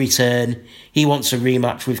does return, he wants a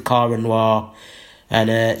rematch with Cara Noir,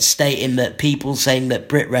 and stating that people saying that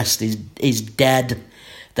BritWrest is dead,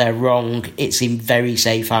 they're wrong. It's in very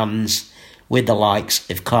safe hands with the likes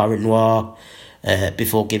of Cara Noir,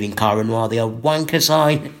 before giving Cara Noir the old wanker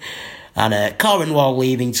sign. And Cara Noir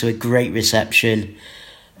leaving to a great reception.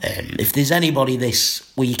 If there's anybody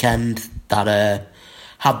this weekend that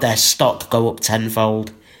had their stock go up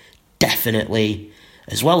tenfold, definitely,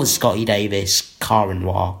 as well as Scotty Davis, Cara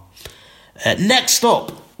Noir. Next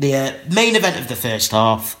up, the main event of the first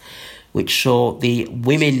half, which saw the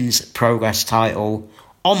women's Progress title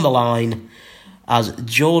on the line as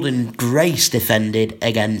Jordynne Grace defended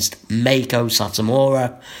against Meiko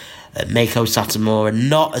Satomura. Meiko Satomura,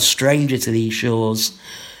 not a stranger to these shores,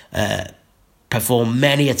 performed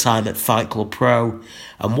many a time at Fight Club Pro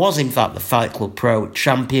and was in fact the Fight Club Pro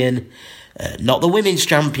champion, not the women's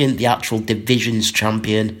champion, the actual divisions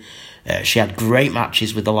champion. She had great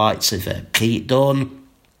matches with the likes of Pete Dunne,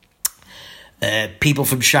 people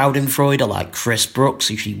from Schadenfreude like Chris Brooks,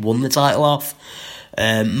 who she won the title off,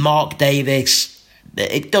 Mark Davis.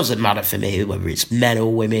 It doesn't matter for me whether it's men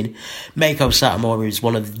or women. Meiko Satomura is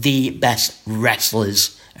one of the best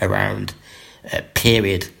wrestlers around,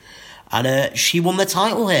 period. And she won the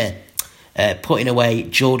title here, putting away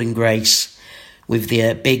Jordynne Grace with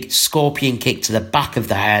the big scorpion kick to the back of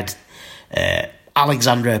the head.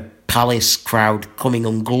 Alexandra Palace crowd coming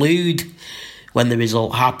unglued when the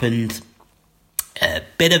result happened.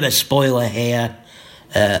 Bit of a spoiler here.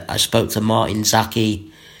 I spoke to Martin Zaki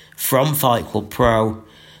from Fight Club Pro,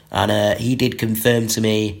 and he did confirm to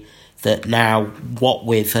me that now, what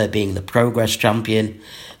with her being the Progress champion,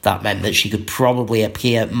 that meant that she could probably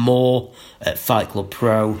appear more at Fight Club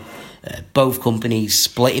Pro, both companies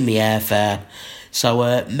splitting the airfare. So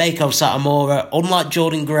Meiko Satomura, unlike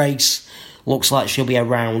Jordynne Grace, looks like she'll be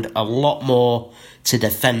around a lot more to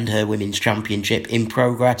defend her women's championship in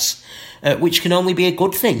Progress, which can only be a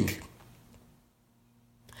good thing.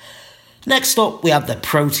 Next up, we have the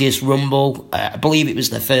Proteus Rumble. I believe it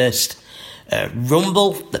was the first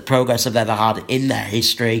Rumble that Progress have ever had in their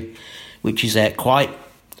history, which is quite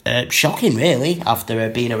shocking, really, after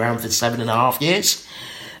being around for 7.5 years.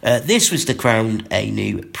 This was to crown a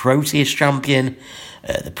new Proteus champion.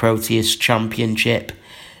 The Proteus Championship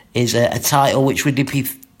is a title which would be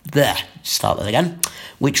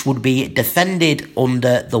which would be defended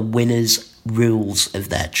under the winner's rules of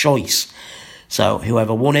their choice. So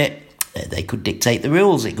whoever won it, they could dictate the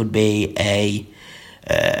rules. It could be a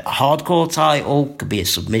hardcore title, could be a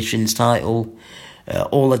submissions title.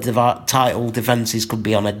 All the title defences could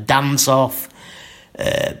be on a dance-off,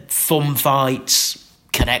 thumb fights,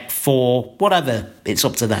 Connect 4, whatever. It's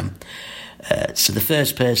up to them. So the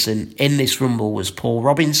first person in this Rumble was Paul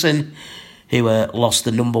Robinson, who lost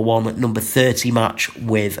the number 1, number 30 match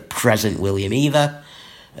with present William Eva,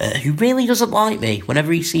 who really doesn't like me.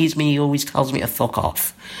 Whenever he sees me, he always tells me to fuck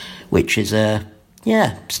off. Which is,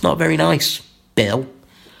 it's not very nice, Bill.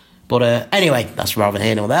 But anyway, that's rather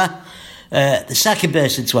here nor there. The second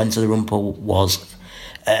person to enter the Rumble was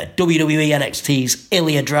WWE NXT's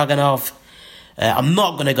Ilya Dragunov. I'm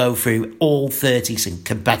not going to go through all 30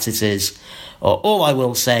 competitors. All I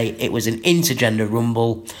will say, it was an intergender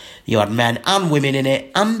Rumble. You had men and women in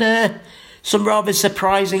it, and some rather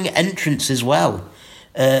surprising entrants as well.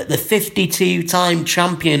 The 52-time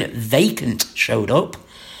champion Vacant showed up.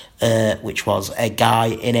 Which was a guy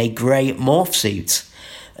in a grey morph suit.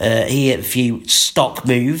 He had a few stock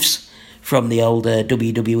moves from the old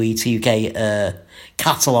WWE 2K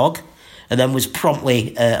catalogue, and then was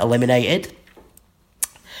promptly eliminated.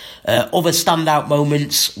 Other standout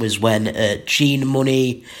moments was when Gene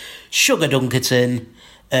Money, Sugar Dunkerton,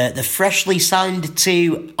 the freshly signed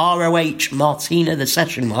to ROH Martina the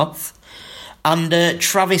Session Moth, and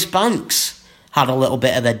Travis Banks had a little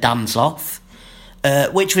bit of a dance-off.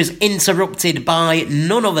 Which was interrupted by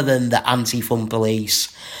none other than the Anti-Fun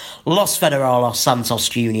Police, Los Federalos Santos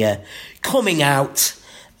Jr., coming out,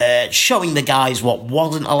 showing the guys what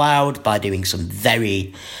wasn't allowed by doing some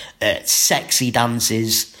very sexy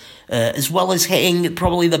dances, as well as hitting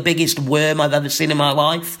probably the biggest worm I've ever seen in my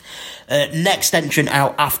life. Next entrant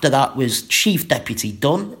out after that was Chief Deputy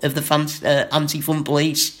Dunn of the Anti-Fun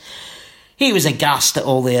Police. He was aghast at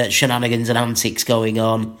all the shenanigans and antics going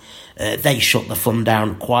on. They shut the fun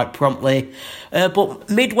down quite promptly. But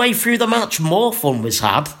midway through the match, more fun was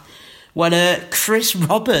had when Chris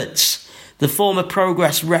Roberts, the former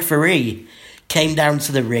Progress referee, came down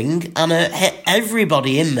to the ring and hit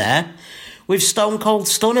everybody in there with Stone Cold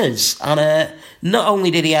Stunners. And not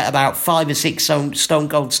only did he get about 5 or 6 Stone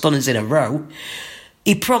Cold Stunners in a row,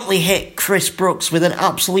 he promptly hit Chris Brooks with an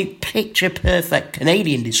absolute picture-perfect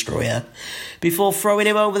Canadian Destroyer before throwing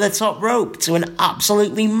him over the top rope to an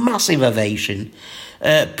absolutely massive ovation.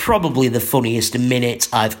 Probably the funniest minute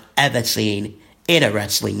I've ever seen in a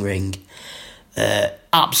wrestling ring.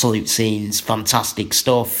 Absolute scenes, fantastic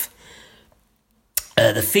stuff.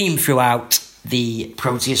 The theme throughout the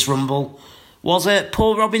Proteus Rumble was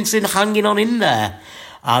Paul Robinson hanging on in there.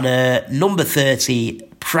 And number 30,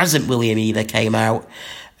 present William Eva, came out.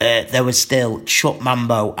 There was still Chuck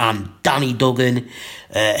Mambo and Danny Duggan,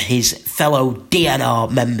 his fellow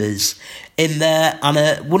DNR members, in there.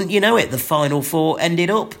 And wouldn't you know it, the final 4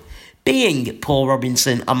 ended up being Paul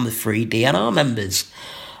Robinson and the 3 DNR members.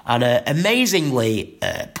 And amazingly,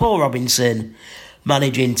 Paul Robinson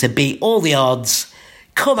managing to beat all the odds,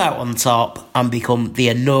 come out on top, and become the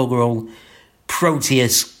inaugural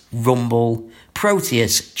Proteus Rumble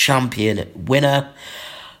Proteus champion winner.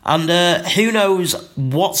 And who knows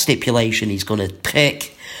what stipulation he's going to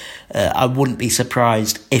pick. I wouldn't be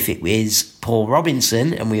surprised if it is Paul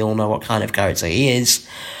Robinson, and we all know what kind of character he is,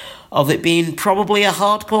 of it being probably a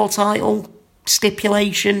hardcore title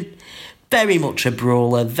stipulation. Very much a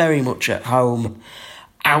brawler, very much at home,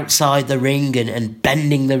 outside the ring and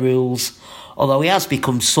bending the rules. Although he has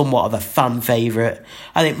become somewhat of a fan favourite,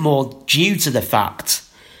 I think more due to the fact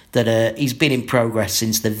that he's been in Progress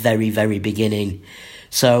since the very, very beginning.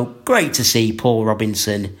 So great to see Paul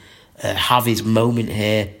Robinson have his moment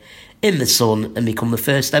here in the sun and become the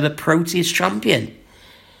first ever Proteus champion.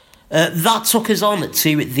 That took us on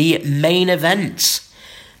to the main event.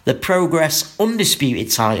 The Progress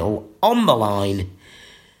Undisputed title on the line.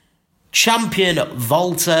 Champion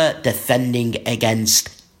Walter defending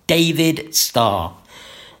against David Starr.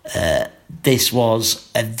 This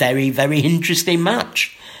was a very, very interesting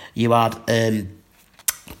match. You had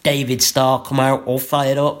David Starr come out all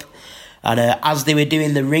fired up, and as they were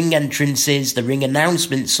doing the ring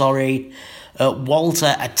announcements,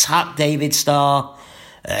 Walter attacked David Starr,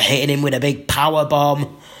 hitting him with a big power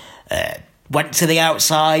bomb, went to the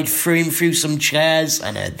outside, threw him through some chairs,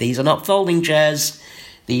 and these are not folding chairs,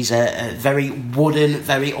 these are very wooden,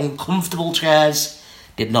 very uncomfortable chairs.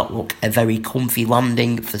 Did not look a very comfy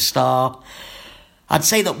landing for Starr. I'd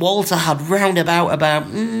say that Walter had round about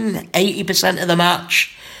 80% of the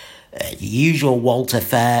match. Usual Walter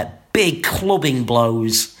fare, big clubbing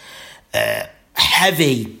blows,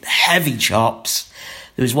 heavy chops.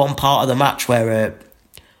 There was one part of the match where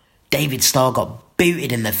David Starr got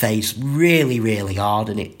booted in the face really, really hard,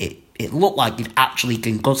 and it looked like it actually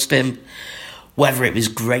concussed him. Whether it was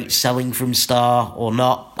great selling from Starr or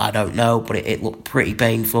not, I don't know, but it looked pretty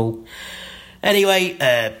painful. Anyway,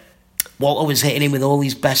 Walter was hitting him with all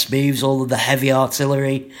his best moves, all of the heavy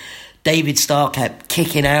artillery. David Starr kept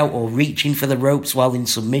kicking out or reaching for the ropes while in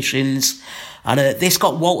submissions. And this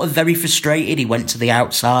got Walter very frustrated. He went to the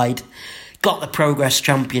outside, got the Progress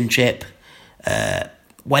Championship,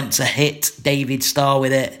 went to hit David Starr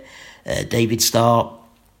with it.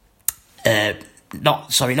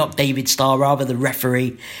 Not David Starr, rather the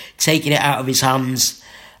referee, taking it out of his hands.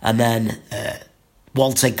 And then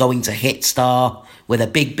Walter going to hit Starr with a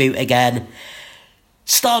big boot again.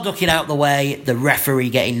 Starr ducking out the way, the referee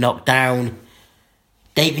getting knocked down.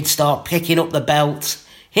 David Starr picking up the belt,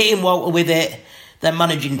 hitting Walter with it, then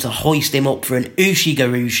managing to hoist him up for an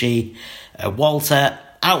Ushi-Garushi. Walter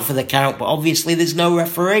out for the count, but obviously there's no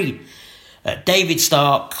referee. David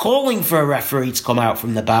Starr calling for a referee to come out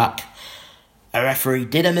from the back. A referee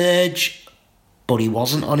did emerge, but he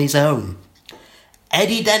wasn't on his own.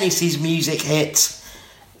 Eddie Dennis's music hit.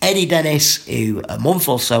 Eddie Dennis, who a month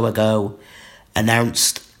or so ago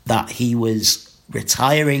announced that he was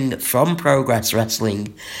retiring from Progress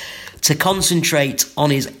Wrestling to concentrate on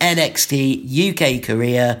his NXT UK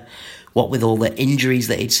career. What with all the injuries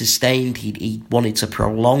that he'd sustained, he wanted to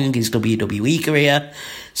prolong his WWE career,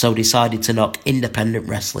 so decided to knock independent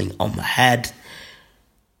wrestling on the head.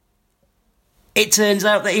 It turns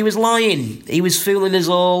out that he was lying. He was fooling us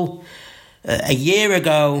all. A year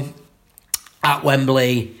ago at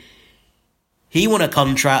Wembley, he won a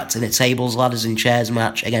contract in a tables, ladders and chairs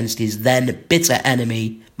match against his then bitter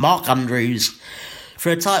enemy, Mark Andrews, for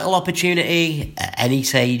a title opportunity at any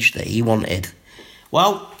stage that he wanted.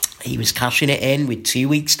 Well, he was cashing it in with 2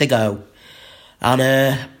 weeks to go. And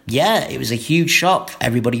it was a huge shock.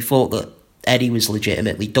 Everybody thought that Eddie was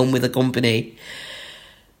legitimately done with the company.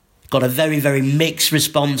 Got a very, very mixed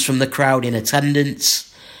response from the crowd in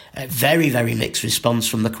attendance. A very, very mixed response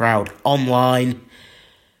from the crowd online.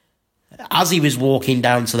 As he was walking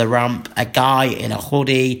down to the ramp, a guy in a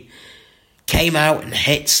hoodie came out and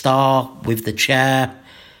hit Star with the chair.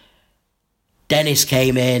 Dennis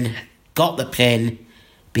came in, got the pin,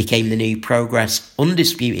 became the new Progress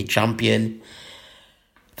Undisputed Champion.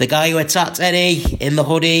 The guy who attacked Eddie in the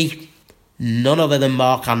hoodie, none other than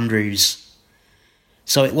Mark Andrews.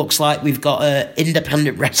 So it looks like we've got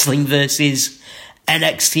Independent Wrestling versus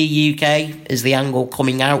NXT UK as the angle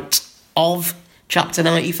coming out of Chapter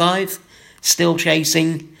 95. Still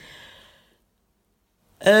chasing.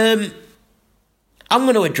 I'm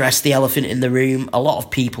going to address the elephant in the room. A lot of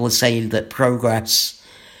people are saying that Progress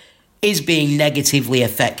is being negatively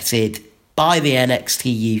affected by the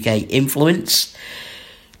NXT UK influence.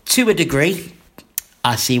 To a degree,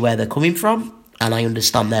 I see where they're coming from, and I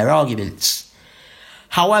understand their arguments.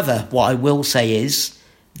 However, what I will say is,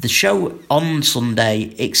 the show on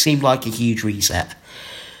Sunday, it seemed like a huge reset.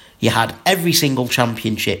 You had every single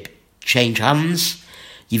championship change hands.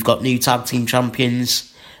 You've got new tag team champions.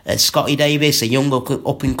 Scotty Davis, a young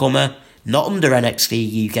up-and-comer, not under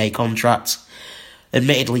NXT UK contract,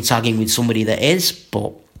 admittedly tagging with somebody that is,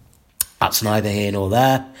 but that's neither here nor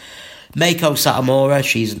there. Meiko Satomura,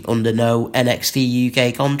 she's under no NXT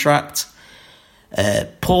UK contract.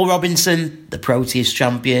 Paul Robinson, the Proteus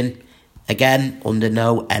champion, again, under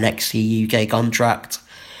no NXT UK contract.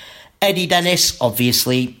 Eddie Dennis,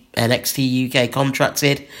 obviously, NXT UK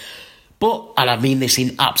contracted. But, and I mean this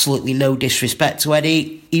in absolutely no disrespect to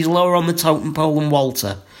Eddie, he's lower on the totem pole than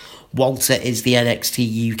Walter. Walter is the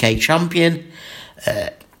NXT UK champion.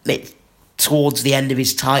 Towards the end of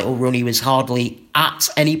his title run, he was hardly at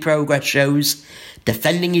any Progress shows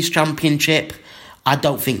defending his championship. I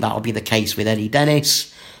don't think that'll be the case with Eddie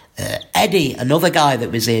Dennis. Eddie, another guy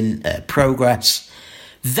that was in Progress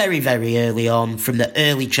very, very early on, from the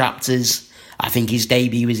early chapters. I think his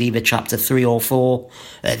debut was either chapter 3 or 4.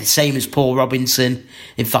 The same as Paul Robinson.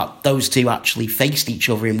 In fact, those two actually faced each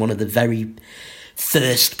other in one of the very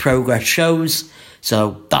first Progress shows.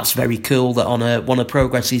 So that's very cool that on one of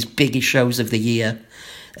Progress's biggest shows of the year,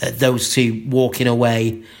 those two walking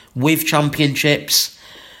away with championships.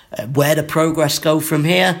 Where do Progress go from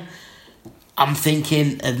here? I'm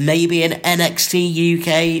thinking of maybe an NXT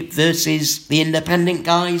UK versus the independent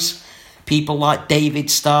guys. People like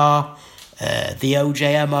David Starr, the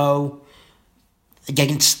OJMO,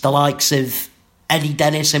 against the likes of Eddie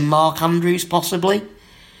Dennis and Mark Andrews, possibly.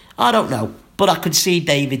 I don't know. But I could see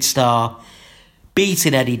David Starr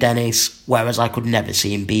beating Eddie Dennis, whereas I could never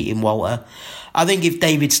see him beating Walter. I think if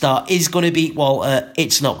David Starr is going to beat Walter,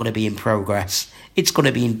 it's not going to be in Progress. It's going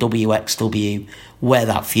to be in WXW, where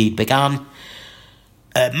that feud began.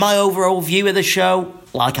 My overall view of the show,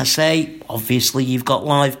 like I say, obviously you've got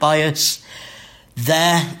live bias.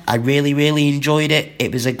 There, I really, really enjoyed it.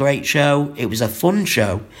 It was a great show. It was a fun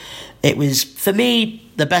show. It was, for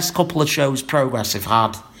me, the best couple of shows Progress have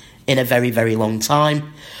had in a very, very long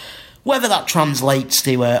time. Whether that translates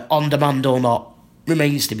to on-demand or not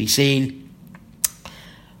remains to be seen.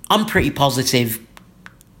 I'm pretty positive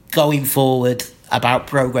going forward about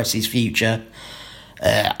Progress's future.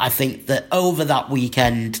 I think that over that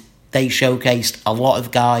weekend, they showcased a lot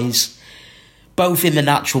of guys, both in the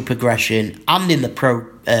natural progression and in the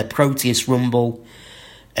Proteus Rumble.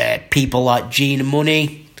 People like Gene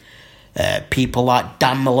Money, people like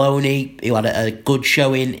Dan Maloney, who had a good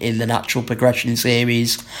showing in the natural progression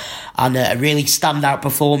series, and a really standout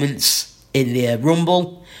performance in the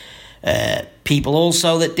Rumble. People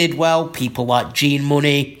also that did well, people like Gene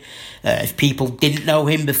Money. If people didn't know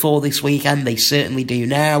him before this weekend, they certainly do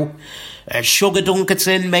now. Sugar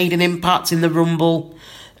Dunkerton made an impact in the Rumble.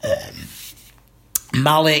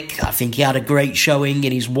 Malik, I think he had a great showing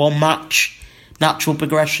in his one match, natural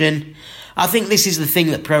progression. I think this is the thing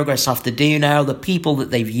that Progress have to do now. The people that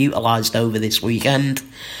they've utilised over this weekend,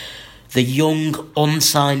 the young,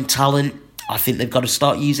 unsigned talent, I think they've got to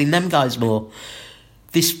start using them guys more.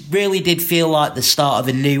 This really did feel like the start of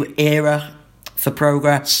a new era for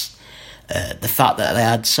Progress. The fact that they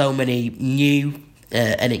had so many new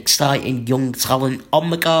and exciting young talent on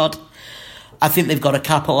the card, I think they've got to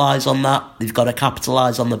capitalise on that. They've got to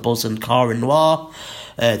capitalise on the buzz and Cara Noir.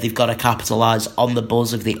 They've got to capitalise on the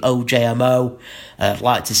buzz of the OJMO. I'd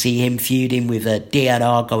like to see him feuding with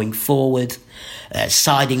DNR going forward.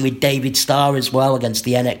 Siding with David Starr as well against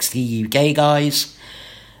the NXT UK guys.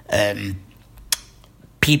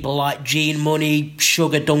 People like Gene Money,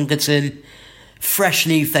 Sugar Dunkerton, fresh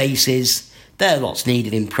new faces. They're what's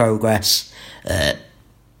needed in Progress.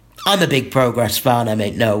 I'm a big Progress fan, I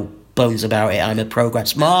make no bones about it. I'm a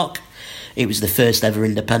Progress mark. It was the first ever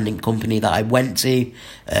independent company that I went to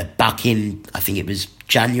back in, I think it was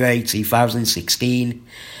January 2016.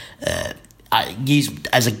 used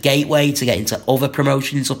as a gateway to get into other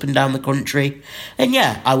promotions up and down the country. And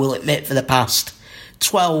yeah, I will admit for the past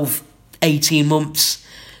 12, 18 months,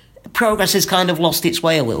 Progress has kind of lost its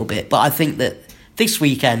way a little bit. But I think that this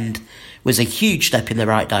weekend was a huge step in the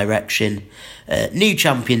right direction. New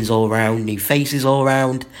champions all around, new faces all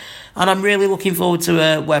around. And I'm really looking forward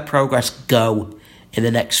to where Progress go in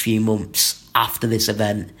the next few months after this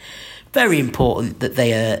event. Very important that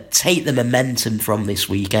they take the momentum from this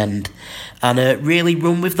weekend and really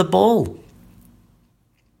run with the ball.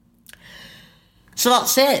 So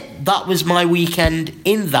that's it. That was my weekend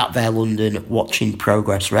in that there London watching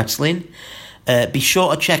Progress Wrestling. Be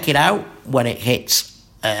sure to check it out when it hits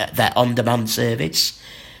their on-demand service.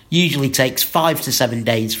 Usually takes 5 to 7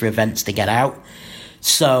 days for events to get out.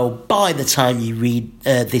 So by the time you read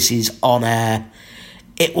this is on air,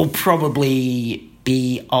 it will probably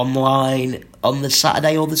be online on the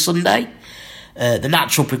Saturday or the Sunday. The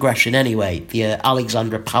Natural Progression anyway, the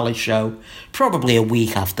Alexandra Palace show, probably a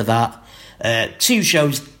week after that. 2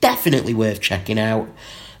 shows definitely worth checking out.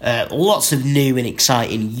 Lots of new and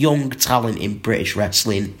exciting young talent in British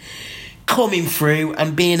wrestling coming through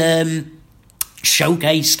and being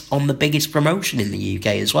showcased on the biggest promotion in the UK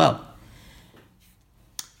as well.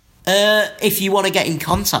 If you want to get in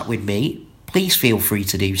contact with me, please feel free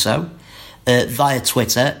to do so. Via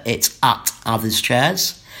Twitter, it's at Athers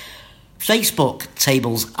Chairs. Facebook,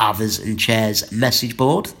 Tables, Athers and Chairs message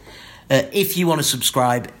board. If you want to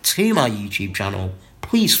subscribe to my YouTube channel,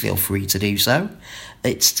 please feel free to do so.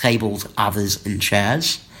 It's Tables, Athers and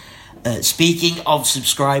Chairs. Speaking of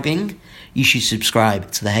subscribing, you should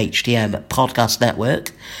subscribe to the HTM Podcast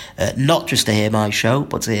Network, not just to hear my show,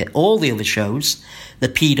 but to hear all the other shows. The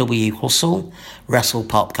PW Hustle, Wrestle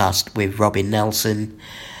Podcast with Robin Nelson,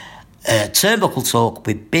 Turnbuckle Talk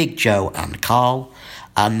with Big Joe and Carl,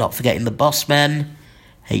 and not forgetting the Boss Men,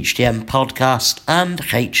 HTM Podcast and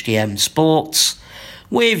HTM Sports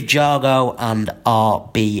with Jargo and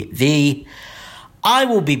RBV. I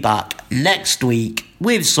will be back next week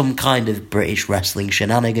with some kind of British wrestling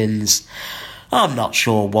shenanigans. I'm not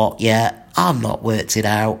sure what yet. I've not worked it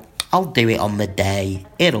out. I'll do it on the day.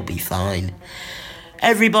 It'll be fine.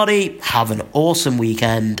 Everybody, have an awesome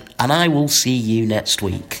weekend, and I will see you next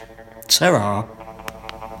week. Ta-ra.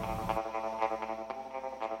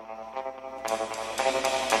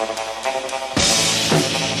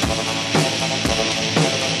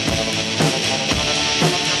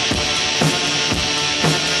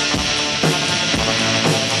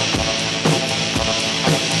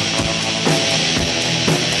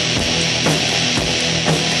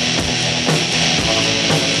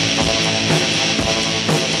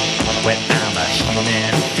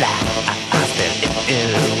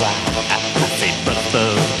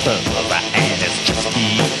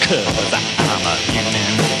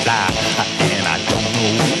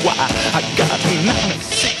 I got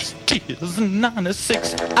 96 tears and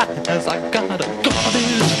 96 eyes. I got a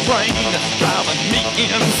garbage brain that's driving me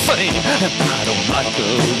insane. And I don't like the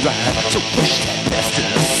ride, so push that mess to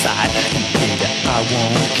the side. And baby, I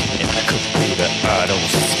won't care, cause baby, I don't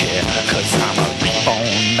scare. Cause I'm a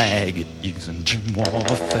reborn maggot using gym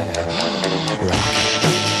warfare.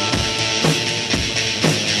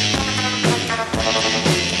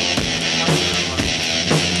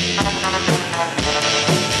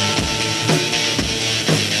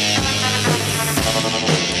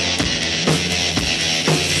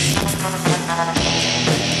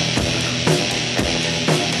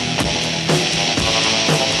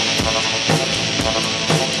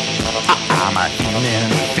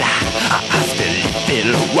 Rock. I still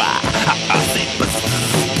feel why I say buzz,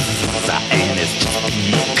 and it's just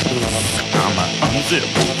because I'm an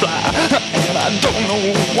unzipped fly, and I don't know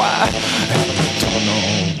why,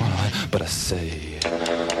 but I say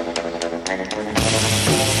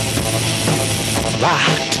rock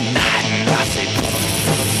tonight, and I say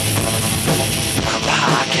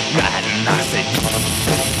rock it right, and I say,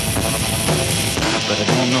 but I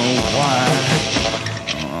don't know why.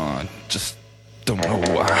 Just don't know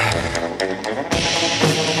why.